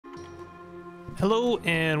Hello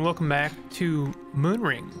and welcome back to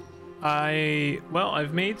Moonring.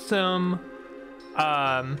 I've made some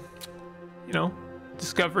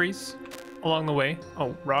discoveries along the way.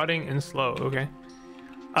 Oh, rotting and slow. Okay.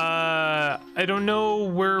 I don't know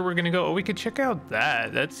where we're gonna go. Oh, we could check out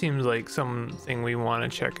that seems like something we want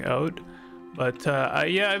to check out. But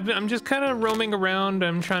yeah, I'm just kind of roaming around.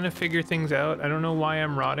 I'm trying to figure things out. I don't know why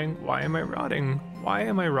I'm rotting. Why am I rotting? Why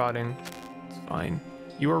am I rotting? It's fine.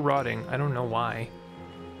 You are rotting. I don't know why.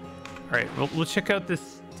 All right, we'll check out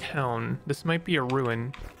this town. This might be a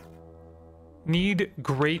ruin. Need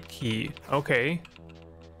great key. Okay.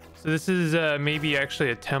 So this is maybe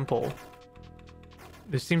actually a temple.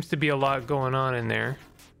 There seems to be a lot going on in there.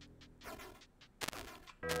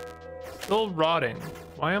 Still rotting.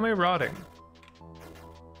 Why am I rotting?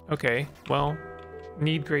 Okay, well,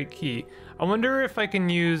 need great key. I wonder if I can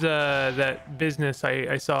use that business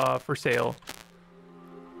I saw for sale.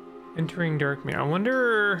 Entering dark mirror. I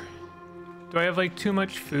wonder, do I have like too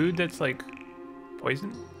much food that's like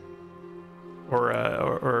poison?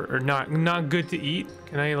 Or not good to eat?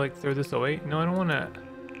 Can I like throw this away? No, I don't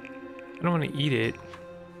want to eat it.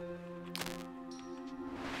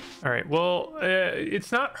 All right, well,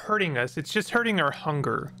 it's not hurting us. It's just hurting our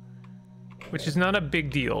hunger, which is not a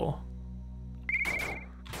big deal.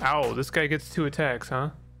 Ow, this guy gets 2 attacks,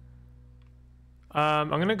 huh? I'm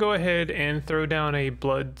gonna go ahead and throw down a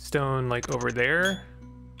bloodstone like over there.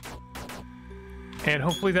 And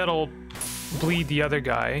hopefully that'll bleed the other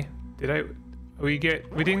guy. We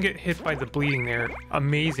didn't get hit by the bleeding there,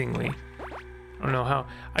 amazingly. I don't know how.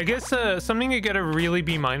 I guess something you gotta really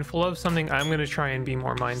be mindful of, something I'm gonna try and be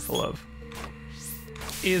more mindful of,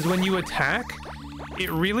 is when you attack,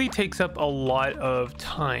 it really takes up a lot of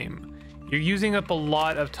time. You're using up a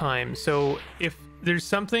lot of time. So if there's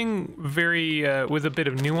something very with a bit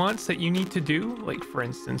of nuance that you need to do, like for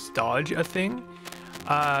instance dodge a thing,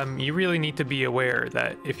 you really need to be aware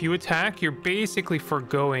that if you attack, you're basically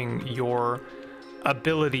foregoing your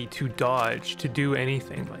ability to dodge, to do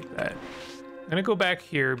anything like that. I'm gonna go back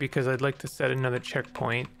here because I'd like to set another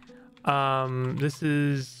checkpoint. This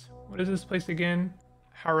is, what is this place again?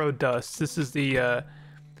 Harrow Dust. This is the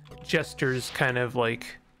jester's kind of like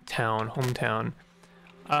hometown.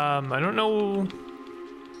 I don't know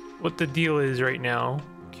what the deal is right now.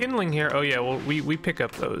 Kindling here. Oh yeah, well we pick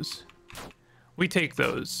up those. We take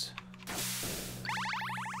those.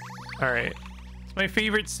 All right. It's my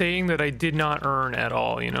favorite saying that I did not earn at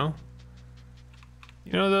all, you know?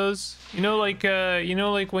 You know those? You know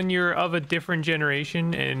like when you're of a different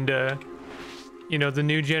generation and you know, the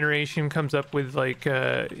new generation comes up with like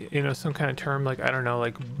you know, some kind of term like, I don't know,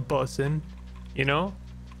 like bussin', you know?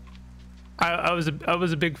 I was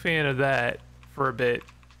a big fan of that for a bit.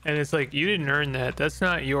 And it's like, you didn't earn that. That's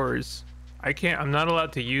not yours. I'm not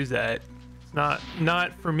allowed to use that. It's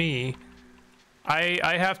not for me.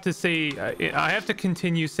 I have to say, I have to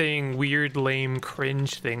continue saying weird, lame,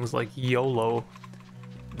 cringe things like YOLO.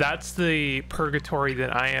 That's the purgatory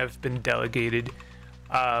that I have been delegated.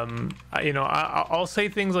 You know, I'll say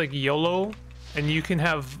things like YOLO, and you can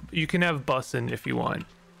have bussin' if you want.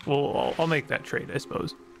 Well, I'll make that trade, I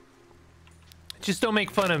suppose. Just don't make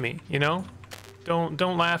fun of me, you know?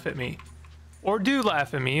 Don't laugh at me. Or do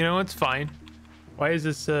laugh at me, you know, it's fine. Why is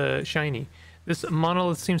this shiny? This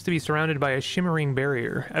monolith seems to be surrounded by a shimmering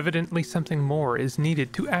barrier. Evidently something more is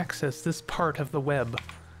needed to access this part of the web.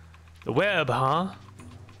 The web, huh?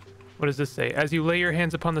 What does this say? As you lay your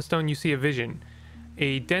hands upon the stone, you see a vision.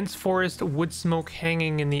 A dense forest, wood smoke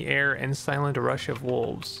hanging in the air, and silent rush of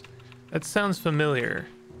wolves. That sounds familiar.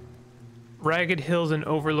 Ragged hills and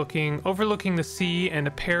overlooking the sea, and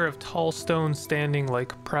a pair of tall stones standing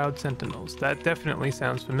like proud sentinels. That definitely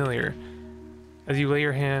sounds familiar. As you lay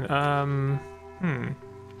your hand,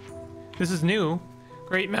 this is new.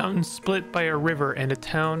 Great mountains split by a river and a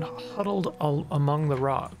town huddled among the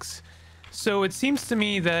rocks. So it seems to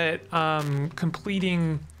me that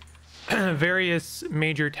completing various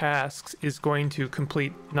major tasks is going to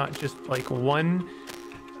complete not just like one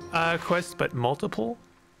quest, but multiple.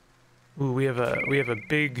 Ooh, we have a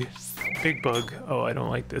big bug. Oh, I don't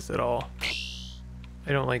like this at all.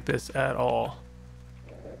 I don't like this at all.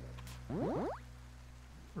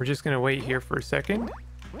 We're just gonna wait here for a second.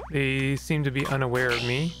 They seem to be unaware of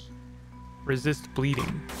me. Resist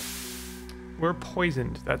bleeding. We're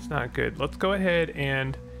poisoned. That's not good. Let's go ahead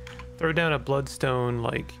and throw down a bloodstone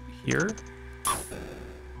like here.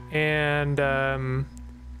 And I'm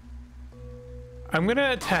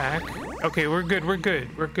gonna attack. Okay, we're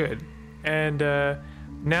good. And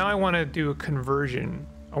now I want to do a conversion.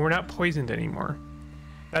 Oh, we're not poisoned anymore.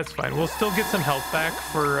 That's fine. We'll still get some health back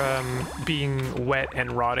for being wet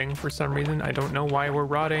and rotting for some reason. I don't know why we're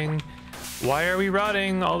rotting. Why are we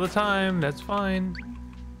rotting all the time? That's fine.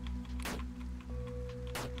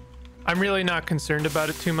 I'm really not concerned about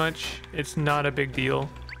it too much. It's not a big deal.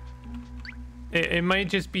 It might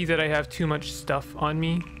just be that I have too much stuff on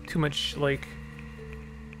me. Too much, like,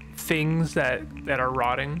 things that are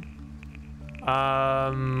rotting.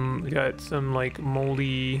 We got some, like,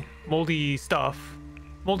 moldy stuff.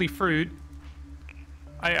 Moldy fruit.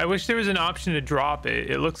 I wish there was an option to drop it.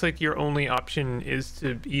 It looks like your only option is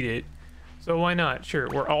to eat it. So why not? Sure,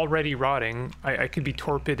 we're already rotting. I could be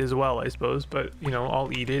torpid as well, I suppose, but you know,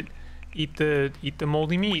 I'll eat it. Eat the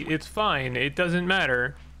moldy meat. It's fine. It doesn't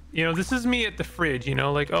matter. You know, this is me at the fridge, you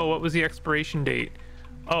know, like, oh, what was the expiration date?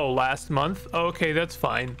 Oh, last month? Oh, okay, that's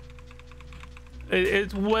fine.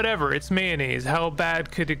 It's whatever. It's mayonnaise. How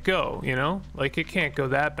bad could it go, you know? Like, it can't go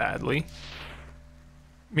that badly.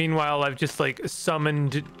 Meanwhile, I've just, like,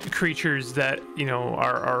 summoned creatures that, you know,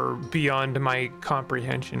 are beyond my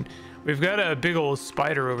comprehension. We've got a big old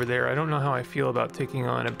spider over there. I don't know how I feel about taking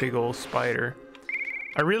on a big old spider.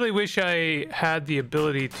 I really wish I had the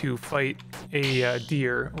ability to fight a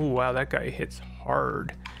deer. Oh, wow, that guy hits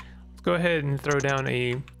hard. Let's go ahead and throw down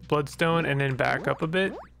a bloodstone and then back up a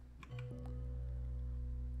bit.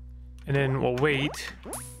 And then we'll wait.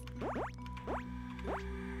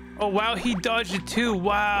 Oh, wow, he dodged it too.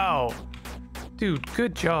 Wow. Dude,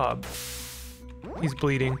 good job. He's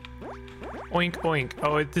bleeding. Oink, oink.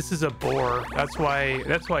 Oh, this is a boar. That's why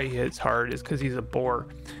he hits hard, is because he's a boar.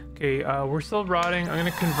 Okay, we're still rotting. I'm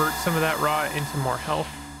gonna convert some of that rot into more health.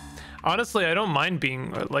 Honestly, I don't mind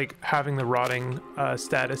being like having the rotting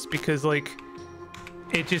status, because like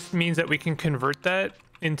it just means that we can convert that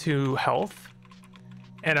into health,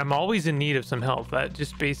 and I'm always in need of some health. That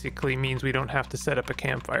just basically means we don't have to set up a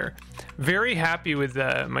campfire. Very happy with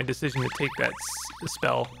my decision to take that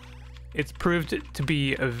spell. It's proved to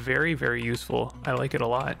be a very, very useful. I like it a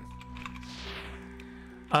lot.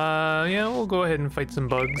 Yeah, we'll go ahead and fight some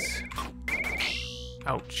bugs.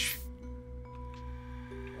 Ouch.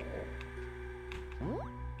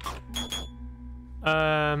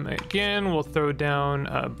 Again, we'll throw down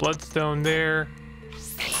a bloodstone there.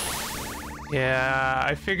 Yeah,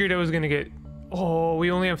 I figured I was gonna get... Oh,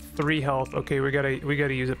 we only have 3 health. Okay, we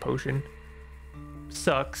gotta use a potion.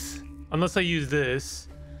 Sucks. Unless I use this.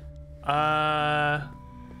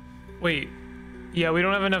 Wait. Yeah, we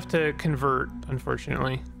don't have enough to convert,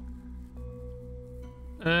 unfortunately.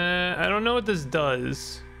 I don't know what this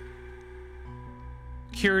does.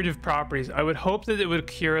 Curative properties. I would hope that it would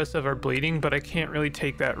cure us of our bleeding, but I can't really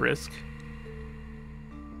take that risk.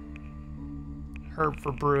 Herb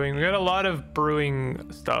for brewing. We got a lot of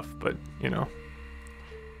brewing stuff, but, you know.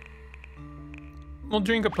 We'll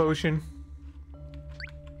drink a potion.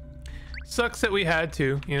 Sucks that we had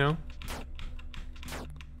to, you know.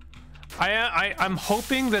 I'm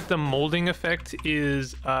hoping that the molding effect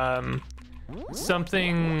is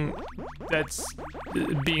something that's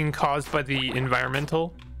being caused by the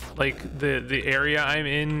environmental, like the area I'm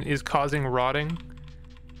in is causing rotting,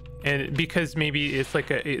 and because maybe it's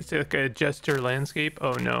like a gesture landscape.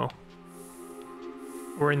 Oh no,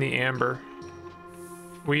 we're in the amber.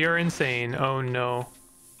 We are insane. Oh no,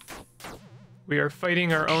 we are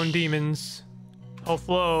fighting our own demons. Health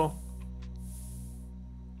low.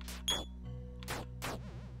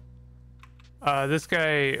 This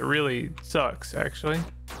guy really sucks, actually.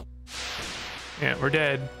 Yeah, we're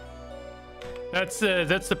dead. That's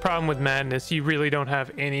the problem with madness. You really don't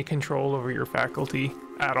have any control over your faculty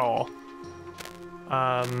at all.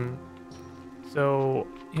 So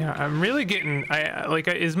yeah, I'm really getting...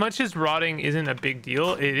 as much as rotting isn't a big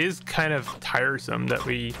deal, it is kind of tiresome that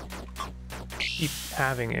we keep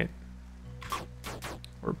having it.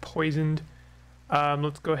 We're poisoned.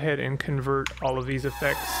 Let's go ahead and convert all of these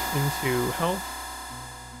effects into health.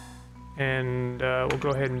 And we'll go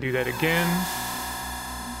ahead and do that again.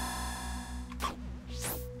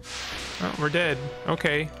 Oh, we're dead.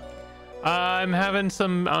 Okay. I'm having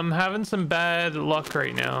some bad luck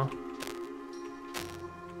right now.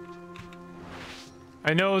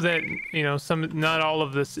 I know that, you know, not all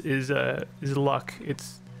of this is luck.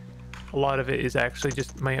 It's a lot of it is actually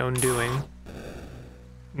just my own doing.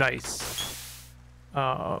 Nice.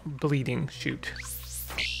 Bleeding, shoot.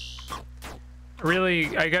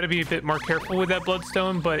 Really, I gotta be a bit more careful with that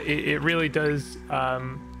bloodstone, but it really does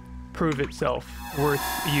prove itself worth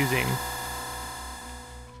using.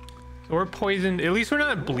 So we're poisoned. At least we're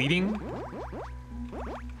not bleeding.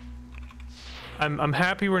 I'm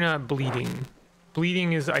happy we're not bleeding.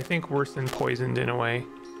 Bleeding is, I think, worse than poisoned in a way.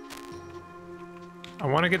 I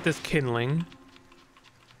want to get this kindling.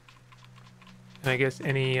 And I guess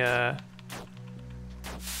any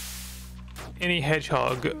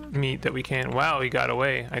hedgehog meat that we can. Wow, he got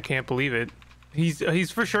away. I can't believe it.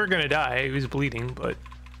 He's for sure gonna die. He was bleeding, but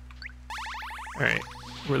all right,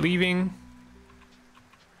 we're leaving.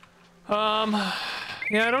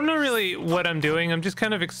 Yeah, I don't know really what I'm doing. I'm just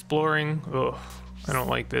kind of exploring. Oh, I don't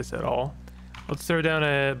like this at all. Let's throw down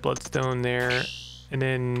a bloodstone there and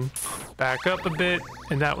then back up a bit,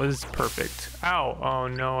 and that was perfect. Ow. Oh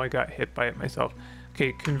no, I got hit by it myself.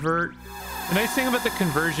 Okay, convert. The nice thing about the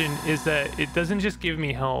conversion is that it doesn't just give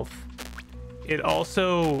me health. It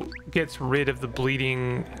also gets rid of the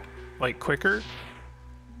bleeding like quicker.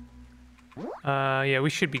 Yeah, we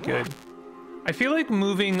should be good. I feel like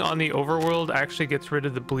moving on the overworld actually gets rid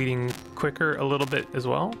of the bleeding quicker a little bit as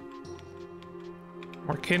well.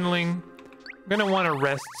 More kindling. I'm gonna want to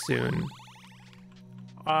rest soon.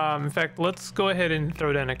 In fact, let's go ahead and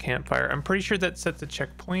throw down a campfire. I'm pretty sure that sets a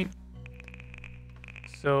checkpoint.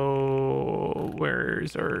 So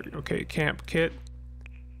where's our, okay, camp kit.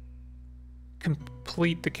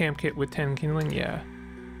 Complete the camp kit with 10 kindling. Yeah.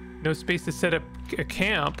 No space to set up a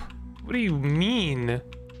camp. What do you mean?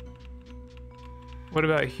 What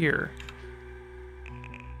about here?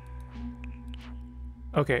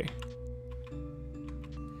 Okay.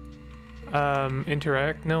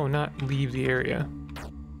 Interact? No, not leave the area.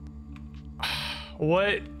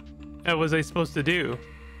 What was I supposed to do?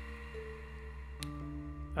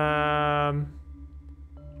 Oh,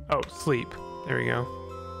 sleep. There we go.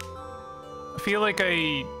 I feel like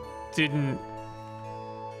I didn't...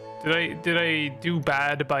 Did I do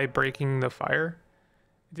bad by breaking the fire?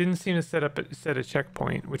 It didn't seem to set a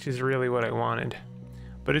checkpoint, which is really what I wanted.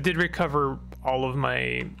 But it did recover all of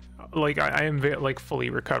my... Like, I am like fully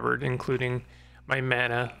recovered, including my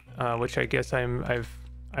mana, which I guess I'm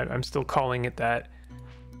still calling it that.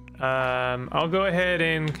 I'll go ahead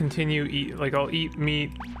and continue I'll eat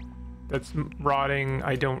meat that's rotting.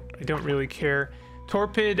 I don't really care.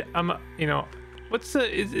 Torpid, you know, what's the,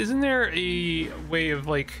 isn't there a way of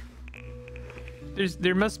like,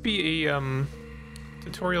 there must be a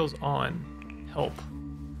tutorials on help.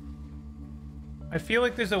 I feel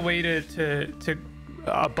like there's a way to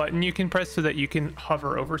a button you can press so that you can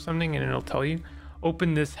hover over something and it'll tell you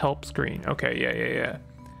open this help screen. Okay, yeah.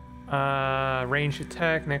 Ranged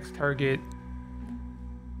attack, next target.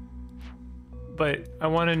 But I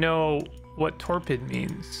want to know what torpid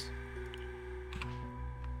means.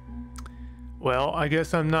 Well, I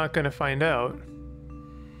guess I'm not gonna find out.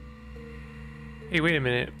 Hey, wait a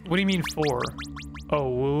minute. What do you mean 4? Oh,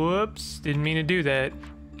 whoops. Didn't mean to do that.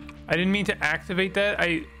 I didn't mean to activate that.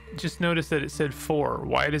 I just noticed that it said 4.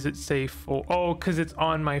 Why does it say 4? Oh, because it's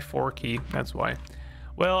on my 4 key. That's why.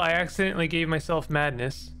 Well, I accidentally gave myself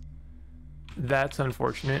madness. That's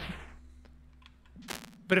unfortunate.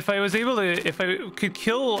 But if I was able to, if I could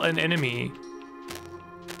kill an enemy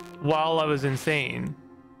while I was insane,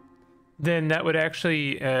 then that would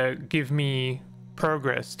actually give me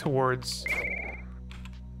progress towards...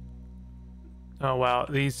 Oh wow,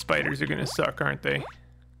 these spiders are gonna suck, aren't they?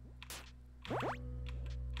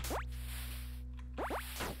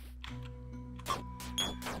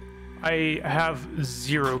 I have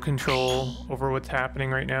zero control over what's happening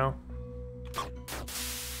right now.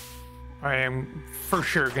 I am for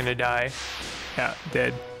sure gonna die. Yeah,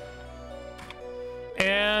 dead.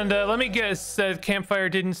 And let me guess, campfire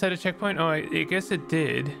didn't set a checkpoint? Oh, I guess it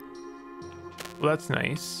did. Well, that's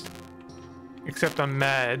nice. Except I'm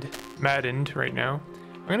maddened right now.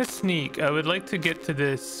 I'm gonna sneak. I would like to get to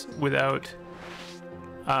this without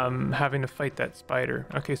having to fight that spider.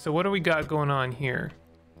 Okay, so what do we got going on here?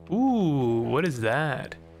 Ooh, what is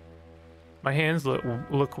that? My hands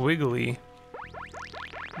look wiggly.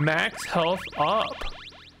 Max health up.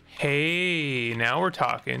 Hey, now we're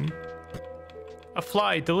talking. A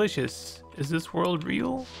fly, delicious. Is this world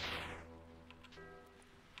real?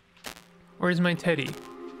 Where's my teddy?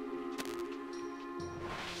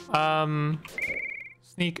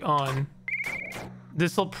 Sneak on.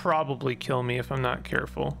 This'll probably kill me if I'm not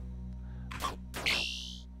careful.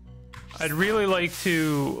 I'd really like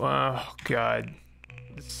to... Oh, God.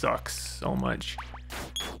 This sucks so much.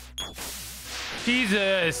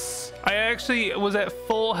 Jesus! I actually was at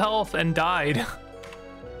full health and died.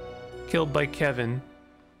 Killed by Kevin.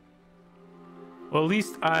 Well, at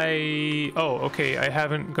least I... Oh, okay. I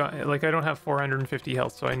haven't got... Like, I don't have 450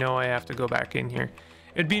 health, so I know I have to go back in here.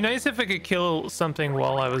 It'd be nice if I could kill something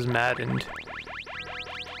while I was maddened.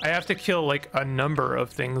 I have to kill, like, a number of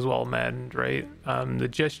things while maddened, right? The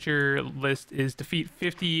gesture list is defeat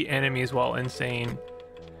 50 enemies while insane.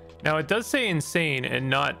 Now, it does say insane and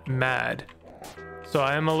not mad. So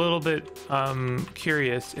I am a little bit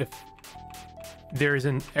curious if there's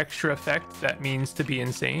an extra effect that means to be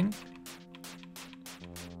insane.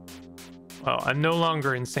 Well, I'm no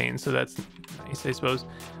longer insane, so that's nice, I suppose.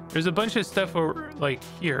 There's a bunch of stuff over, like,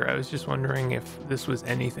 here. I was just wondering if this was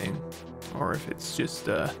anything, or if it's just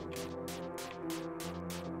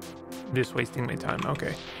wasting my time.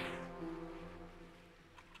 Okay.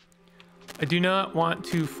 I do not want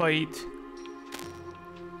to fight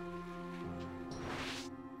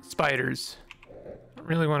spiders. I don't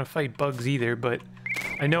really want to fight bugs either, but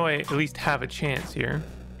I know I at least have a chance here.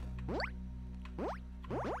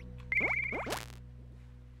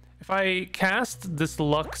 If I cast this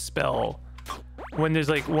luck spell when there's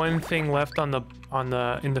like one thing left in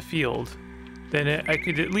the field, then I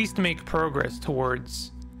could at least make progress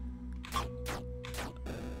towards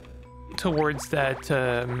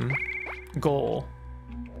that goal.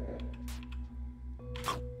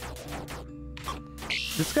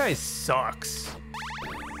 This guy sucks.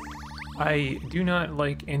 I do not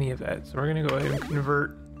like any of that, so we're gonna go ahead and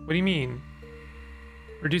convert. What do you mean?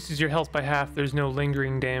 Reduces your health by half. There's no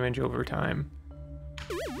lingering damage over time.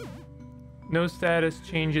 No status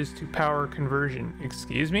changes to power conversion.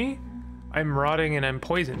 Excuse me? I'm rotting and I'm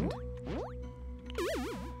poisoned.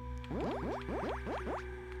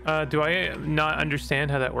 Do I not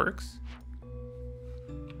understand how that works?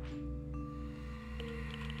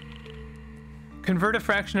 Convert a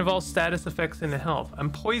fraction of all status effects into health.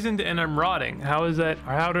 I'm poisoned and I'm rotting. How is that?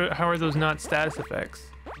 How are those not status effects?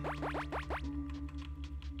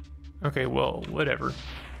 Okay, well, whatever.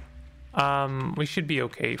 We should be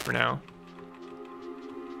okay for now.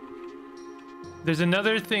 There's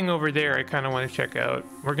another thing over there I kind of want to check out.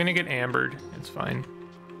 We're gonna get ambered. It's fine.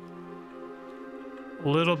 A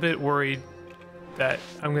little bit worried that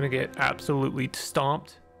I'm gonna get absolutely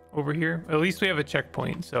stomped over here. At least we have a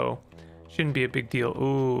checkpoint, so shouldn't be a big deal.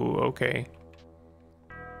 Ooh, okay.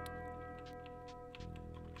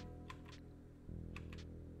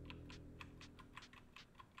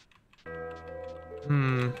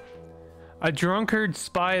 A drunkard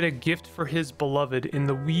spied a gift for his beloved in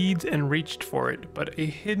the weeds and reached for it, but a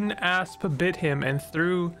hidden asp bit him and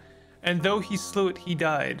though he slew it, he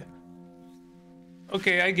died.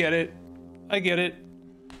 Okay, I get it. I get it.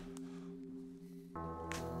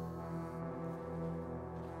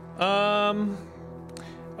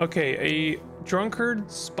 Okay, a drunkard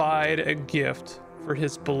spied a gift for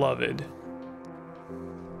his beloved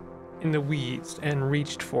in the weeds and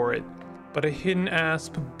reached for it, but a hidden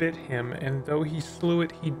asp bit him, and though he slew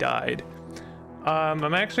it, he died.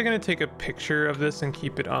 I'm actually going to take a picture of this and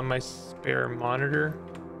keep it on my spare monitor,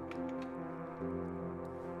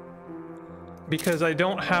 because I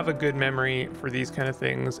don't have a good memory for these kind of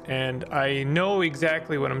things, and I know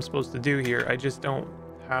exactly what I'm supposed to do here. I just don't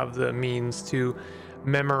have the means to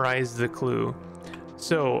memorize the clue.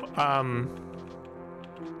 So,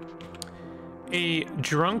 a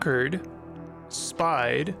drunkard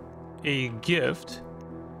spied a gift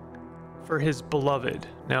for his beloved.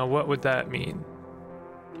 Now, what would that mean?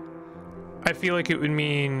 I feel like it would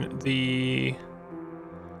mean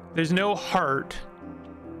there's no heart,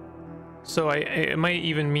 so it might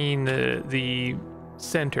even mean the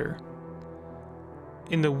center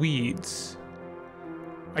in the weeds.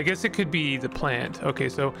 I guess it could be the plant. Okay,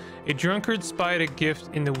 so a drunkard spied a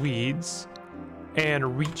gift in the weeds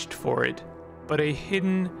and reached for it, but a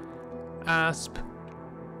hidden asp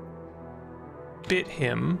bit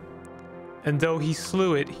him, and though he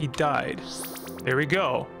slew it, he died. There we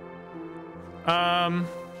go.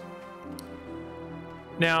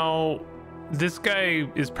 Now, this guy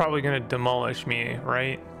is probably gonna demolish me,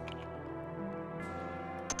 right?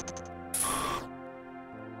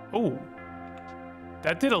 Oh,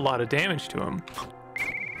 that did a lot of damage to him.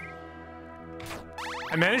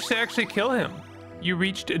 I managed to actually kill him. You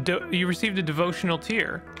received a devotional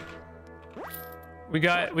tear. We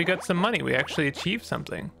got some money. We actually achieved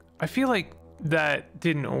something. I feel like that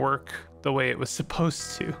didn't work the way it was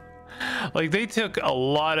supposed to. Like, they took a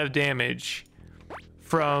lot of damage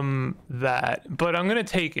from that, but I'm gonna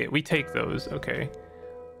take it. We take those. Okay.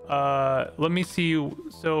 Let me see.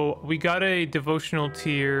 So we got a devotional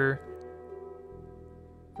tier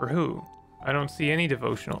for who? I don't see any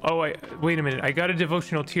devotional. Oh, wait a minute. I got a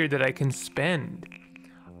devotional tier that I can spend.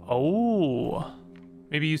 Oh,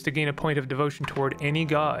 maybe used to gain a point of devotion toward any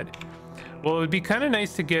god. Well, it would be kind of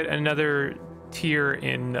nice to get another tier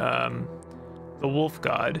in the wolf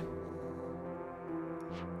god.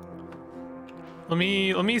 Let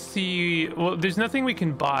me see. Well, there's nothing we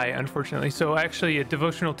can buy, unfortunately. So actually, a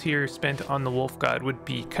devotional tier spent on the wolf god would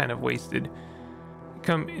be kind of wasted.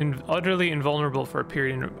 Become utterly invulnerable for a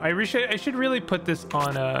period. I should really put this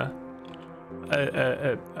on a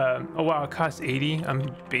Oh wow, it costs 80.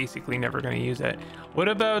 I'm basically never going to use that. What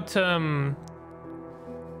about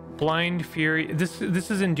blind fury? This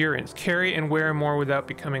is endurance. Carry and wear more without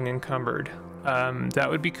becoming encumbered. That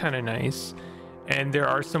would be kind of nice. And there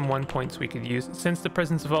are some 1 points we could use. Sense the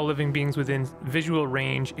presence of all living beings within visual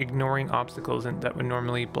range, ignoring obstacles and that would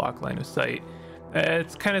normally block line of sight.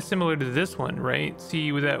 It's kind of similar to this one, right?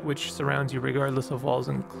 See that which surrounds you regardless of walls,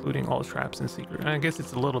 including all traps and secret. I guess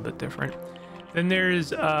it's a little bit different. Then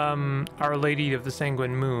there's Our Lady of the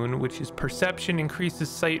Sanguine Moon, which is perception, increases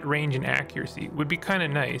sight, range, and accuracy. Would be kind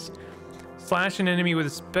of nice. Slash an enemy with a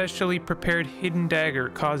specially prepared hidden dagger,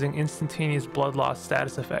 causing instantaneous blood loss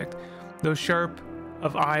status effect. Though sharp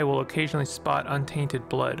of eye will occasionally spot untainted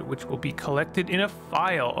blood, which will be collected in a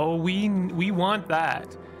file. Oh, we want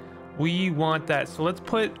that. We want that. So let's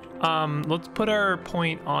put our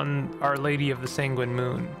point on Our Lady of the Sanguine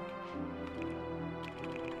Moon.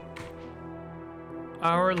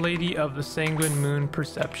 Our Lady of the Sanguine Moon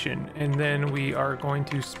perception, and then we are going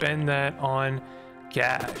to spend that on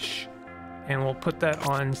Gash, and we'll put that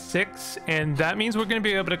on 6, and that means we're going to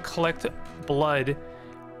be able to collect blood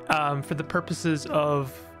for the purposes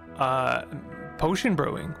of potion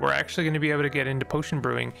brewing. We're actually going to be able to get into potion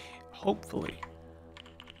brewing, hopefully.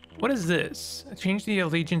 What is this? Change the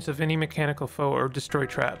allegiance of any mechanical foe or destroy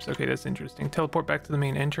traps. Okay, that's interesting. Teleport back to the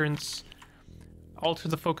main entrance. Alter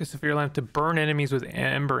the focus of your lamp to burn enemies with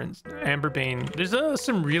Amberbane. There's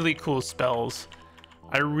some really cool spells.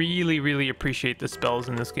 I really appreciate the spells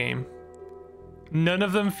in this game. None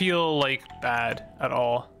of them feel like bad at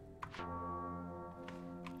all.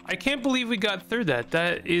 I can't believe we got through that.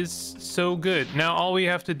 That is so good. Now all we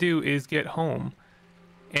have to do is get home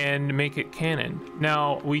and make it canon.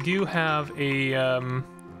 Now we do have a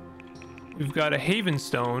we've got a Haven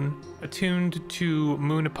Stone attuned to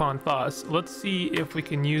Moon Upon Thos. Let's see if we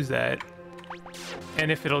can use that and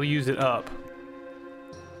if it'll use it up.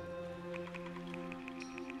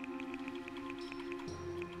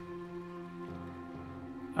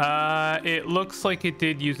 It looks like it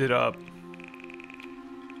did use it up.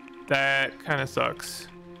 That kind of sucks.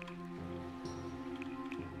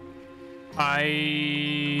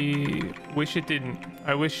 I wish it didn't.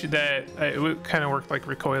 I wish that it would kind of work like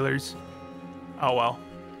recoilers. Oh well.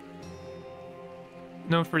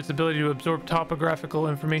 Known for its ability to absorb topographical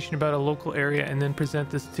information about a local area and then present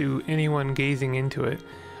this to anyone gazing into it.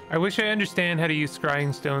 I wish I understand how to use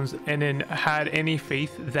scrying stones and then had any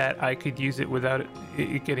faith that I could use it without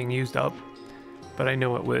it getting used up, but I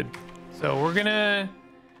know it would. So we're gonna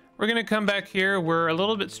come back here. We're a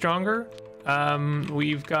little bit stronger.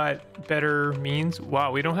 We've got better means.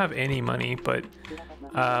 Wow, we don't have any money, but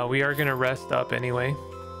we are gonna rest up anyway.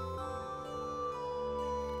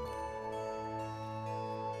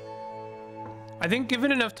 I think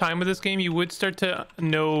given enough time with this game, you would start to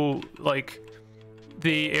know like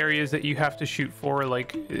the areas that you have to shoot for,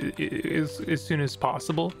 like as soon as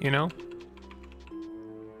possible, you know.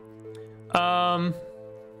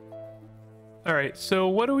 All right, so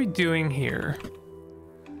what are we doing here?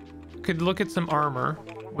 Could look at some armor.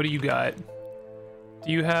 What do you got?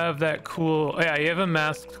 Do you have that cool? Oh, yeah, you have a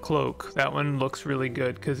masked cloak. That one looks really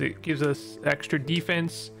good because it gives us extra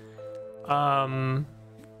defense.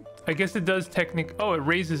 I guess it does oh, it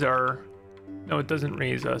raises our... No, it doesn't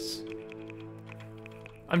raise us.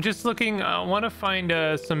 I'm just looking. I want to find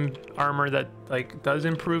some armor that like does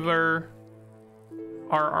improve our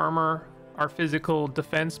armor, our physical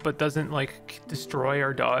defense, but doesn't like destroy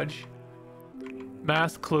our dodge.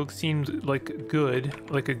 Mask cloak seems like good,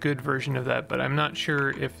 like a good version of that, but I'm not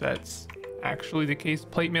sure if that's actually the case.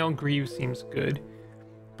 Plate mail greave seems good,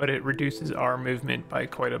 but it reduces our movement by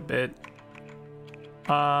quite a bit.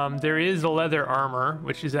 There is a leather armor,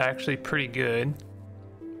 which is actually pretty good.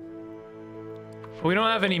 But we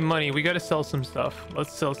don't have any money. We got to sell some stuff.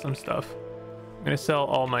 Let's sell some stuff. I'm gonna sell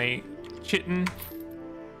all my chitin,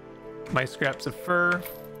 my scraps of fur.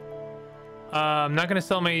 I'm not gonna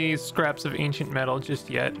sell my scraps of ancient metal just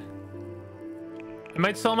yet. I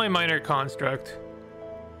might sell my minor construct.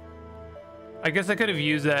 I guess I could have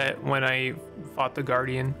used that when I fought the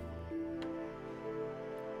Guardian.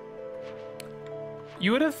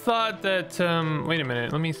 You would have thought that, wait a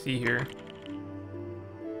minute, let me see here.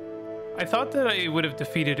 I thought that I would have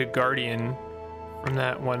defeated a Guardian from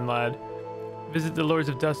that one lad. Visit the Lords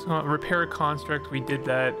of Dust, repair a construct, we did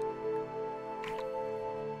that.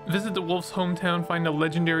 Visit the wolf's hometown, find a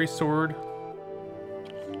legendary sword.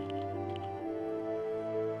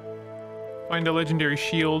 Find a legendary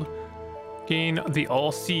shield. Gain the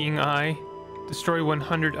all-seeing eye. Destroy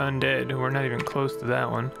 100 undead. We're not even close to that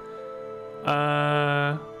one.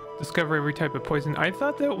 Discover every type of poison. I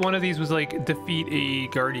thought that one of these was like defeat a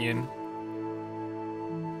guardian.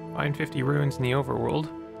 Find 50 ruins in the overworld.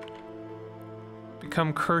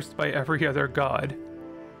 Become cursed by every other god.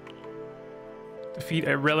 Defeat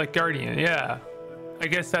a relic guardian. Yeah. I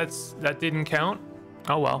guess that didn't count.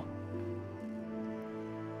 Oh well.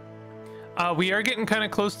 We are getting kind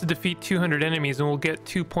of close to defeat 200 enemies, and we'll get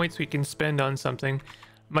 2 points we can spend on something.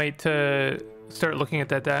 Might start looking at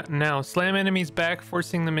that now. Slam enemies back,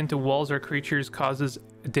 forcing them into walls or creatures causes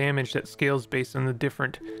damage that scales based on the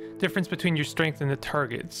difference between your strength and the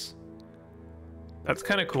targets. That's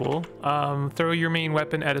kind of cool. Throw your main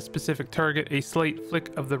weapon at a specific target. A slight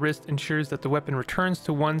flick of the wrist ensures that the weapon returns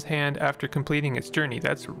to one's hand after completing its journey.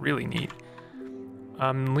 That's really neat.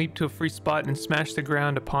 Leap to a free spot and smash the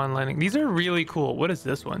ground upon landing. These are really cool. What is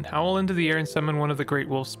this one? Howl into the air and summon one of the Great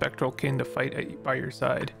Wolf's spectral kin to fight by your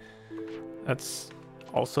side. That's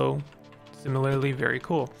also similarly very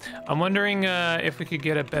cool. I'm wondering if we could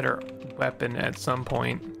get a better weapon at some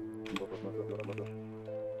point.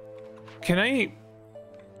 Can I...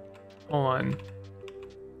 Hold on.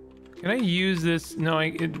 Can I use this? No,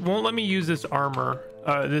 it won't let me use this armor,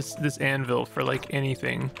 this anvil for like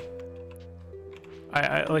anything.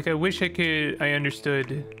 I wish I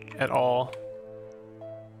understood at all.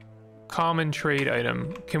 Common trade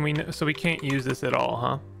item. Can we? So we can't use this at all,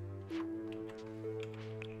 huh?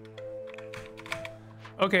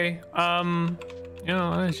 Okay. You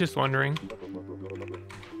know, I was just wondering.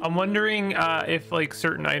 I'm wondering if like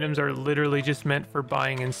certain items are literally just meant for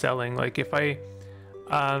buying and selling. Like if I,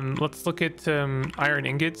 let's look at iron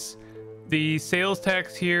ingots. The sales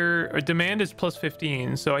tax here, demand is plus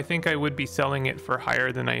 15, so I think I would be selling it for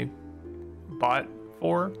higher than I bought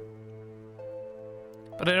for.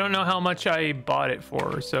 But I don't know how much I bought it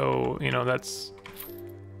for, so you know that's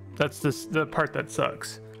the part that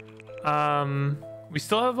sucks. We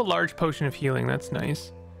still have a large potion of healing. That's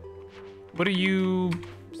nice. What do you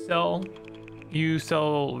sell? You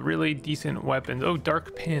sell really decent weapons. Oh,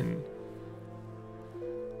 dark pin.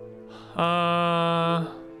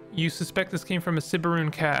 You suspect this came from a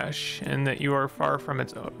Sibaroon cache and that you are far from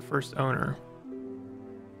its first owner.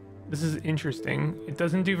 This is interesting. It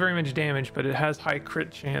doesn't do very much damage, but it has high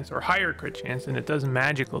crit chance, or higher crit chance, and it does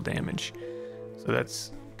magical damage. So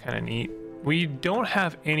that's kind of neat. We don't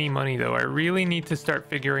have any money though. I really need to start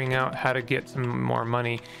figuring out how to get some more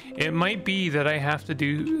money. It might be that I have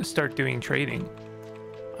to start doing trading.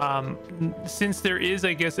 Since there is,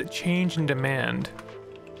 I guess, a change in demand,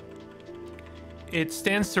 it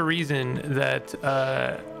stands to reason that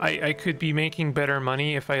I could be making better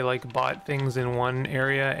money if I like bought things in one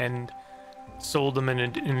area and sold them in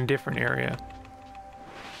a different area.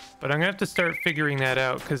 But I'm gonna have to start figuring that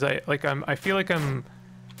out because I feel like I'm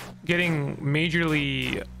getting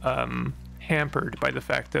majorly hampered by the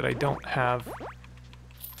fact that I don't have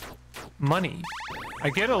money. I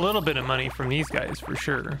get a little bit of money from these guys for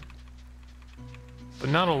sure, but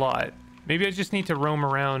not a lot. Maybe I just need to roam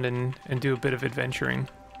around and do a bit of adventuring.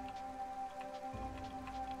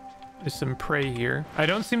 There's some prey here. I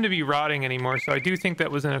don't seem to be rotting anymore, so I do think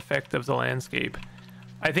that was an effect of the landscape.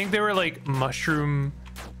 I think there were like mushroom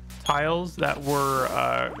tiles that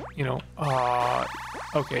were, you know,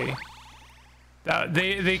 okay.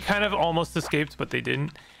 They kind of almost escaped, but they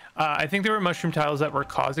didn't. I think there were mushroom tiles that were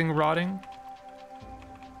causing rotting.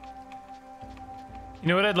 You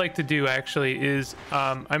know what I'd like to do actually is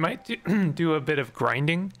I might do a bit of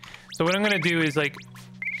grinding. So what I'm gonna do is like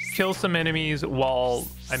kill some enemies while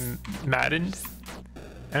I'm maddened,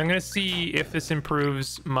 and I'm gonna see if this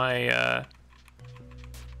improves my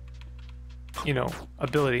you know,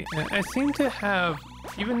 ability. And I seem to have,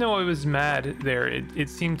 even though I was mad there, it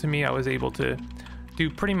seemed to me I was able to do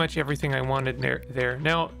pretty much everything I wanted there.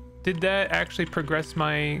 Now, did that actually progress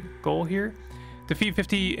my goal here? Defeat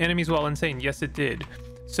 50 enemies while insane. Yes, it did.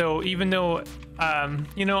 So even though,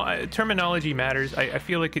 you know, terminology matters, I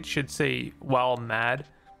feel like it should say while mad.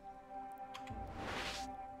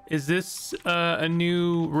 Is this a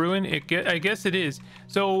new ruin? I guess it is.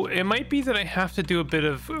 So it might be that I have to do a bit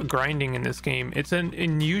of grinding in this game. It's an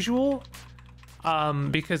unusual,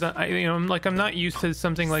 because you know, I'm not used to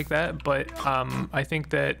something like that, but I think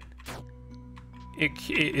that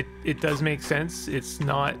it does make sense. It's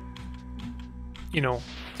not, you know,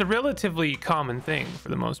 it's a relatively common thing for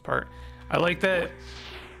the most part. I like that.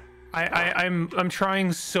 I'm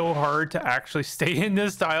trying so hard to actually stay in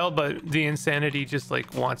this style, but the insanity just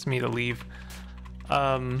like wants me to leave.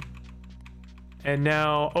 And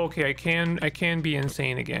now, okay, I can be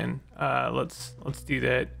insane again. Let's do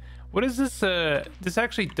that. What is this? This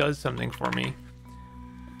actually does something for me.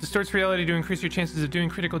 distorts reality to increase your chances of doing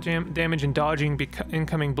critical damage and dodging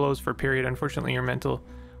incoming blows for a period. Unfortunately, your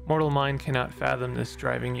mortal mind cannot fathom this,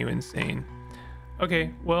 driving you insane.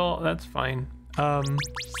 Okay, well, that's fine.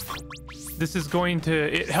 This is going to...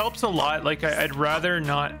 It helps a lot. Like, I'd rather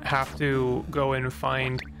not have to go and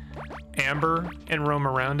find Amber and roam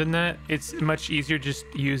around in that. It's much easier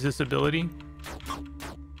just to use this ability.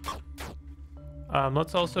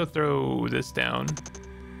 Let's also throw this down.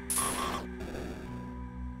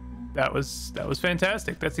 That was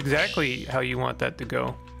fantastic. That's exactly how you want that to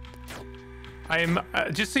go. I'm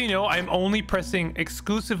just so you know, I'm only pressing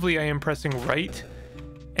exclusively. I am pressing right,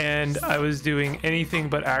 and I was doing anything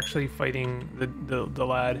but actually fighting the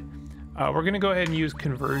lad. We're gonna go ahead and use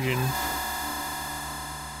conversion.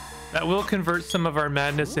 That will convert some of our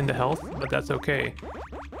madness into health, but that's okay.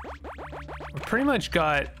 We pretty much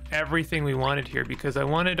got everything we wanted here because I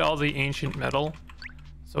wanted all the ancient metal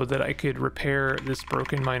so that I could repair this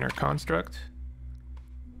broken minor construct.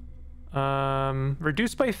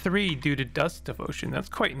 Reduced by 3 due to dust devotion. That's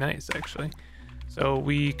quite nice, actually. So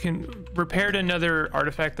we can repaired another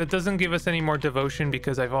artifact. That doesn't give us any more devotion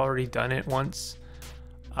because I've already done it once.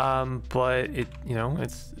 But it, you know,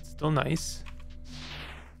 it's still nice.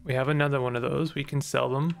 We have another one of those. We can sell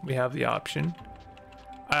them. We have the option.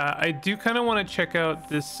 I do kind of want to check out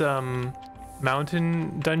this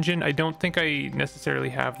mountain dungeon. I don't think I necessarily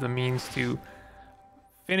have the means to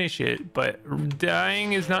finish it, but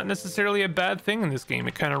dying is not necessarily a bad thing in this game.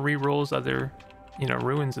 It kind of re-rolls other, you know,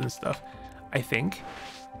 ruins and stuff, I think.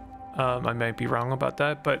 I might be wrong about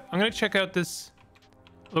that, but I'm gonna check out this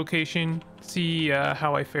location, see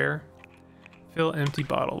how I fare. Fill empty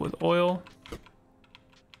bottle with oil.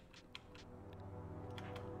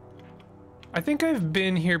 I think I've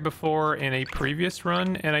been here before in a previous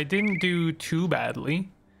run, and I didn't do too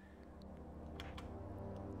badly.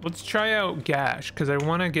 Let's try out Gash, because I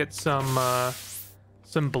want to get some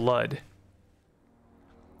blood.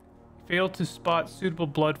 Fail to spot suitable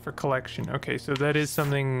blood for collection. Okay, so that is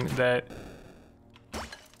something that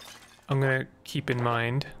I'm going to keep in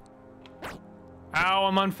mind. Ow,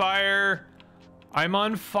 I'm on fire! I'm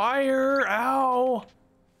on fire! Ow!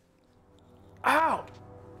 Ow!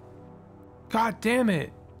 God damn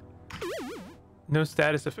it. No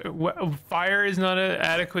status effect. Fire is not an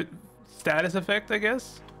adequate status effect, I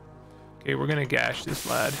guess? Okay, we're gonna gash this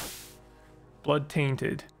lad. Blood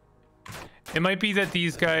tainted. It might be that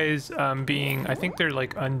these guys being, I think they're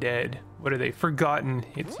like undead. What are they? Forgotten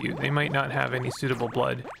hits you. They might not have any suitable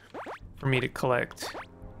blood for me to collect.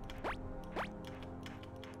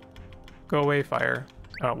 Go away, fire.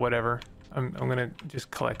 Oh, whatever. I'm gonna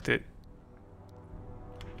just collect it.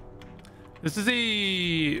 This is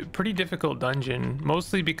a pretty difficult dungeon,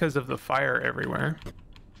 mostly because of the fire everywhere.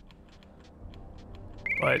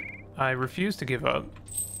 But I refuse to give up.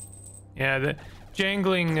 Yeah, the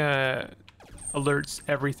jangling alerts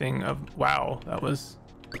everything of... Wow, that was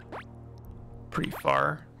pretty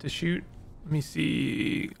far to shoot. Let me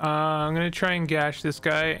see. I'm gonna try and gash this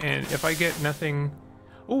guy, and if I get nothing...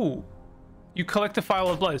 Ooh, you collect a file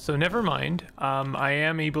of blood, so never mind. I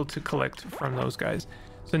am able to collect from those guys.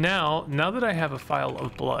 So now that I have a file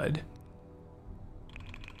of blood,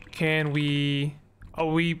 can we...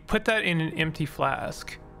 Oh, we put that in an empty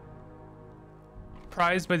flask.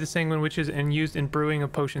 Prized by the sanguine witches and used in brewing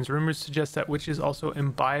of potions. Rumors suggest that witches also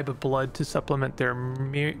imbibe blood to supplement their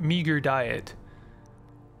meager diet.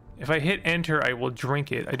 If I hit enter, I will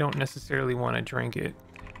drink it. I don't necessarily want to drink it.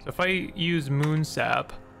 So if I use moon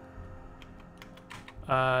sap,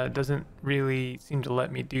 doesn't really seem to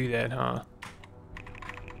let me do that, huh?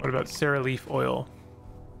 What about Sarah leaf oil?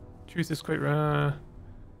 Truth is quite...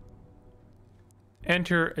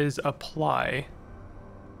 Enter is apply.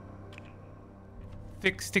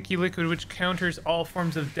 Thick, sticky liquid which counters all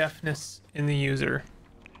forms of deafness in the user.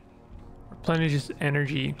 Replenishes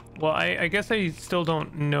energy. Well, I guess I still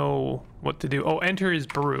don't know what to do. Oh, enter is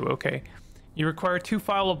brew. Okay. You require 2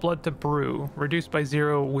 file of blood to brew. Reduced by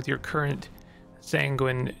 0 with your current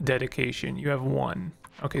sanguine dedication. You have 1.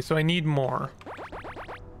 Okay, so I need more.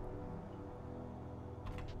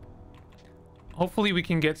 Hopefully we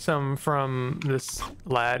can get some from this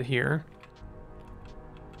lad here.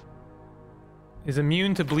 Is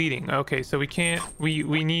immune to bleeding. Okay, so we can't...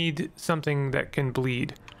 We need something that can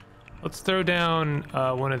bleed. Let's throw down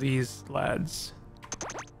one of these lads.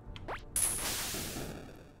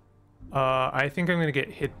 I think I'm gonna get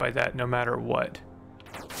hit by that no matter what.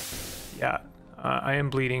 Yeah, I am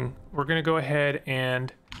bleeding. We're gonna go ahead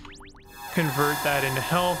and convert that into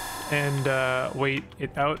health and wait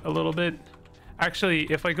it out a little bit.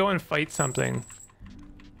 Actually, if I go and fight something,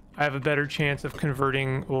 I have a better chance of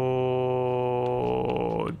converting.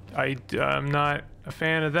 Oh, no, I'm not a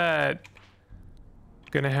fan of that.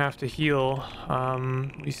 Gonna have to heal.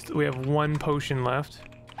 We have one potion left.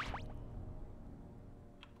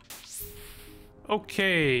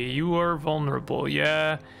 Okay, you are vulnerable.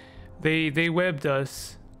 Yeah, they webbed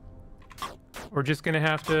us. We're just gonna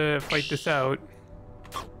have to fight this out.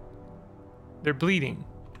 They're bleeding.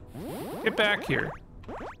 Get back here.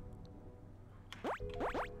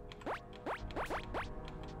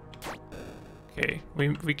 Okay,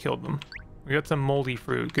 we killed them. We got some moldy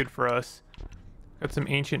fruit, good for us. Got some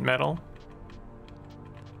ancient metal.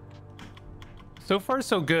 So far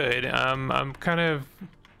so good. I'm kind of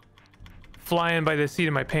flying by the seat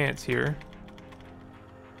of my pants here.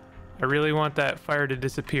 I really want that fire to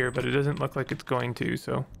disappear, but it doesn't look like it's going to,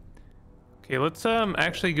 so. Okay, let's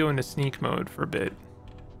actually go into sneak mode for a bit.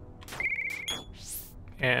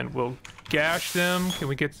 And we'll gash them. Can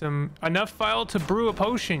we get enough file to brew a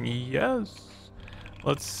potion? Yes.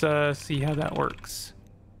 Let's see how that works.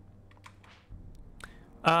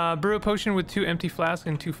 Brew a potion with 2 empty flasks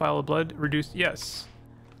and 2 vial of blood. Reduced, yes.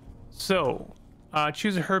 So,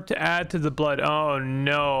 choose a herb to add to the blood. Oh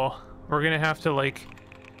no. We're gonna have to like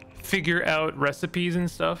figure out recipes and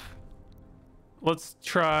stuff. Let's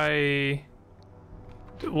try.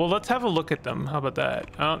 Well, let's have a look at them. How about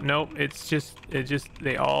that? Oh, nope.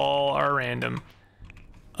 They all are random.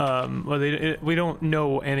 Well, we don't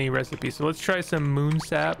know any recipes. So let's try some moon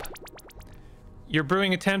sap. Your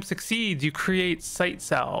brewing attempt succeeds. You create sight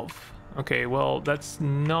salve. Okay, well, that's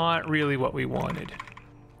not really what we wanted.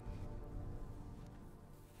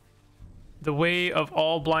 The way of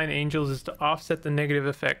all blind angels is to offset the negative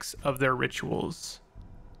effects of their rituals.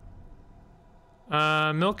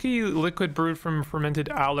 Milky liquid brewed from fermented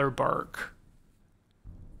aller bark.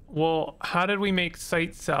 Well, how did we make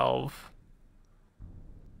sight salve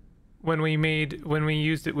when we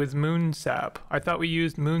used it with moon sap? I thought we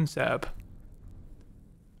used moon sap.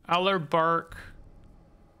 Aller bark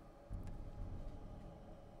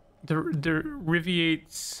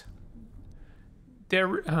derivatives.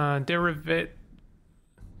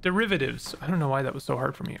 I don't know why that was so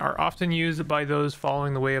hard for me. Are often used by those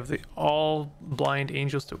following the way of the all blind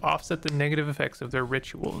angels to offset the negative effects of their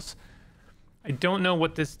rituals. I don't know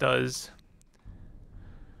what this does.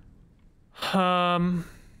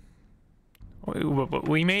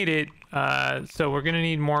 We made it, so we're gonna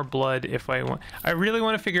need more blood if I want. I really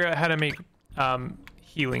want to figure out how to make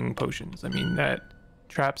healing potions. I mean, that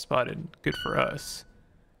trap spotted. Good for us.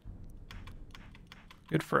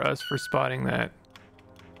 Good for us for spotting that.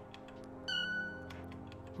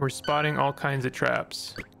 We're spotting all kinds of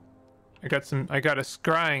traps. I got a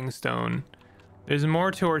scrying stone. There's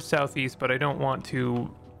more to our southeast, but I don't want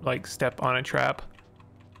to like step on a trap.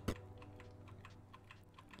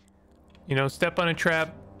 You know, step on a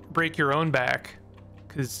trap, break your own back,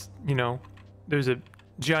 because, you know, there's a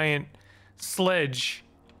giant sledge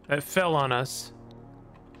that fell on us.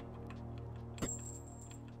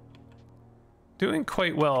 Doing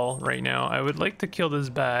quite well right now. I would like to kill this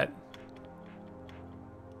bat.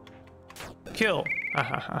 Kill. Ha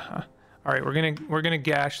ha ha ha. All right, we're gonna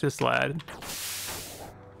gash this lad.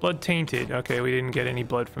 Blood tainted. Okay, we didn't get any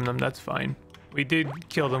blood from them. That's fine. We did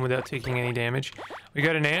kill them without taking any damage. We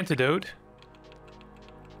got an antidote.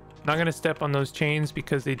 Not gonna step on those chains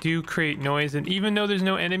because they do create noise, and even though there's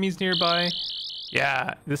no enemies nearby,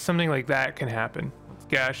 yeah, there's something like that can happen. Let's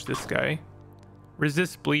gash this guy.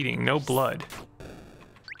 Resist bleeding. No blood.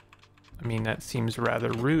 I mean, that seems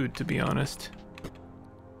rather rude, to be honest.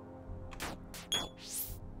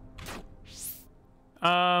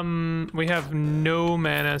 We have no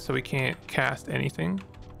mana, so we can't cast anything.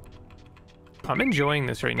 I'm enjoying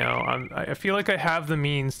this right now. I feel like I have the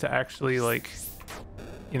means to actually, like,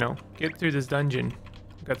 you know, get through this dungeon.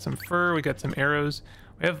 We got some fur, we got some arrows.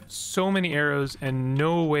 We have so many arrows and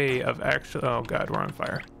no way of actually... Oh god, we're on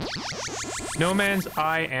fire. No Man's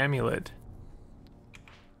Eye Amulet.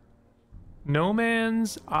 No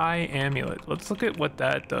Man's Eye Amulet. Let's look at what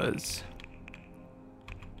that does.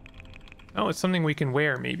 Oh, it's something we can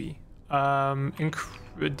wear, maybe.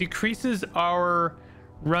 Decreases our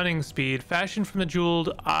running speed. Fashioned from the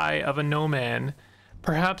jeweled eye of a no-man.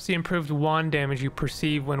 Perhaps the improved wand damage you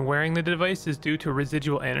perceive when wearing the device is due to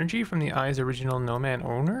residual energy from the eye's original no-man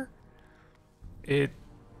owner. We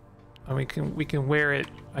can wear it,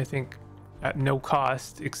 I think, at no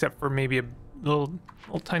cost, except for maybe a little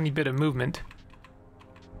tiny bit of movement.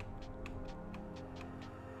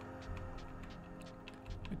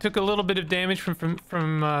 We took a little bit of damage from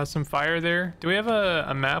some fire there. Do we have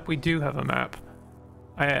a map? We do have a map.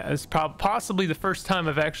 It's possibly the first time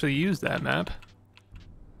I've actually used that map.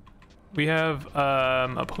 We have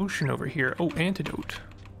a potion over here. Oh, antidote.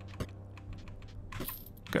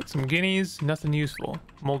 Got some guineas, nothing useful.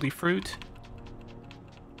 Moldy fruit.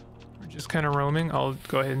 We're just kind of roaming. I'll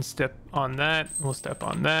go ahead and step on that. We'll step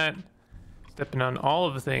on that. Stepping on all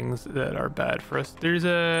of the things that are bad for us. There's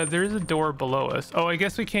a door below us. Oh, I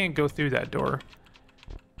guess we can't go through that door.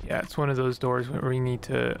 Yeah, it's one of those doors where we need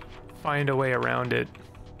to find a way around it.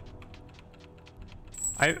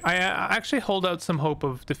 I actually hold out some hope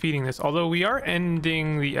of defeating this, although we are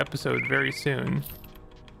ending the episode very soon.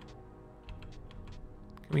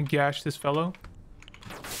 Can we gash this fellow?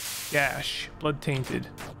 Gash. Blood tainted.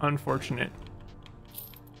 Unfortunate.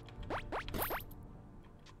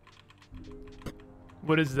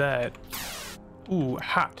 What is that? Ooh,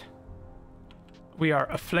 hot. We are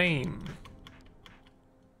aflame.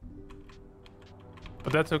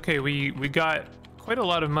 But that's okay. We got quite a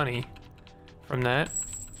lot of money from that.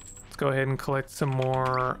 Let's go ahead and collect some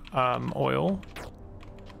more oil.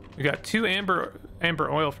 We got 2 amber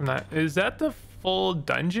oil from that. Is that the full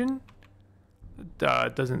dungeon?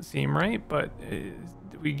 It doesn't seem right, but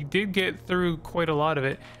we did get through quite a lot of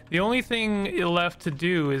it. The only thing left to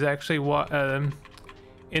do is actually what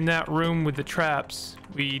in that room with the traps.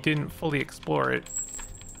 We didn't fully explore it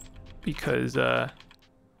because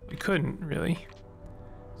we couldn't really.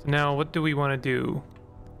 So now what do we want to do?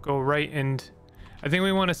 Go right, and I think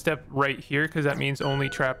we want to step right here because that means only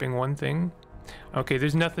trapping one thing. Okay,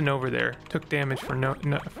 there's nothing over there. Took damage for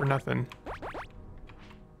for nothing.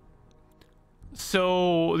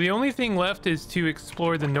 So the only thing left is to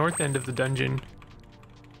explore the north end of the dungeon.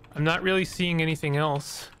 I'm not really seeing anything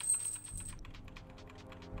else.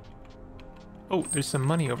 Oh, there's some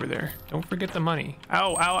money over there. Don't forget the money.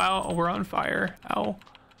 Ow, ow, ow. We're on fire. Ow.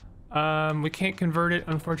 We can't convert it,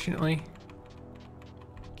 unfortunately.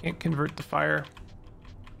 Can't convert the fire.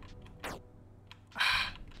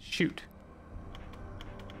 Ah, shoot.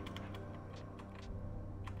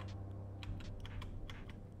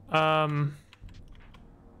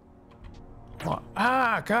 Well,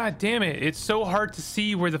 god damn it. It's so hard to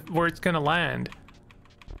see where it's gonna land.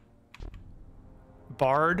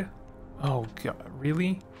 Bard? Oh god,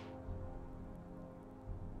 really?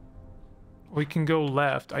 We can go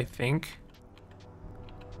left, I think.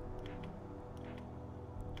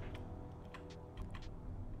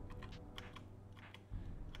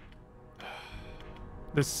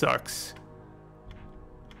 This sucks.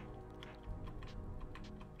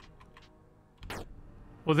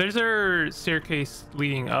 Well, there's our staircase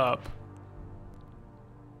leading up.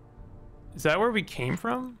 Is that where we came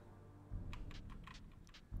from?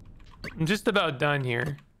 I'm just about done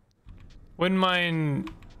here. Wouldn't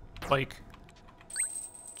mind, like,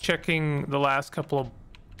 checking the last couple of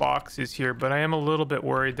boxes here, but I am a little bit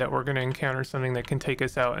worried that we're going to encounter something that can take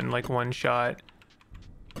us out in, like, one shot.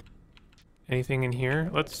 Anything in here?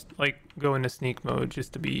 Let's, like, go into sneak mode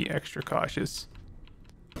just to be extra cautious.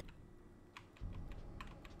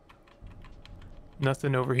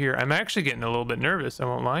 Nothing over here. I'm actually getting a little bit nervous, I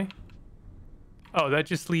won't lie. Oh, that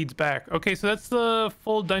just leads back. Okay, so that's the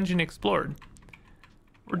full dungeon explored.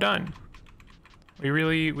 We're done. We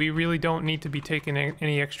really don't need to be taking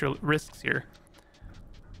any extra risks here.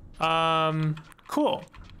 Cool.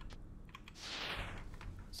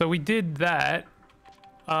 So we did that.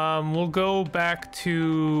 We'll go back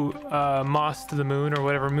to Moss to the Moon, or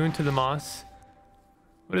whatever, Moon to the Moss.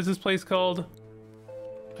 What is this place called?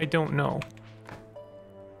 I don't know.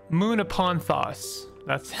 Moon upon Thos.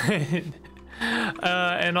 That's it.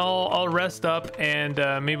 And I'll rest up, and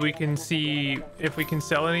maybe we can see if we can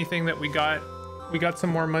sell anything that we got. We got some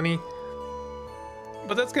more money.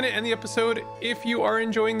 But that's going to end the episode. If you are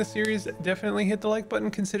enjoying the series, definitely hit the like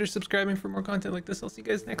button. Consider subscribing for more content like this. I'll see you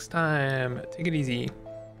guys next time. Take it easy.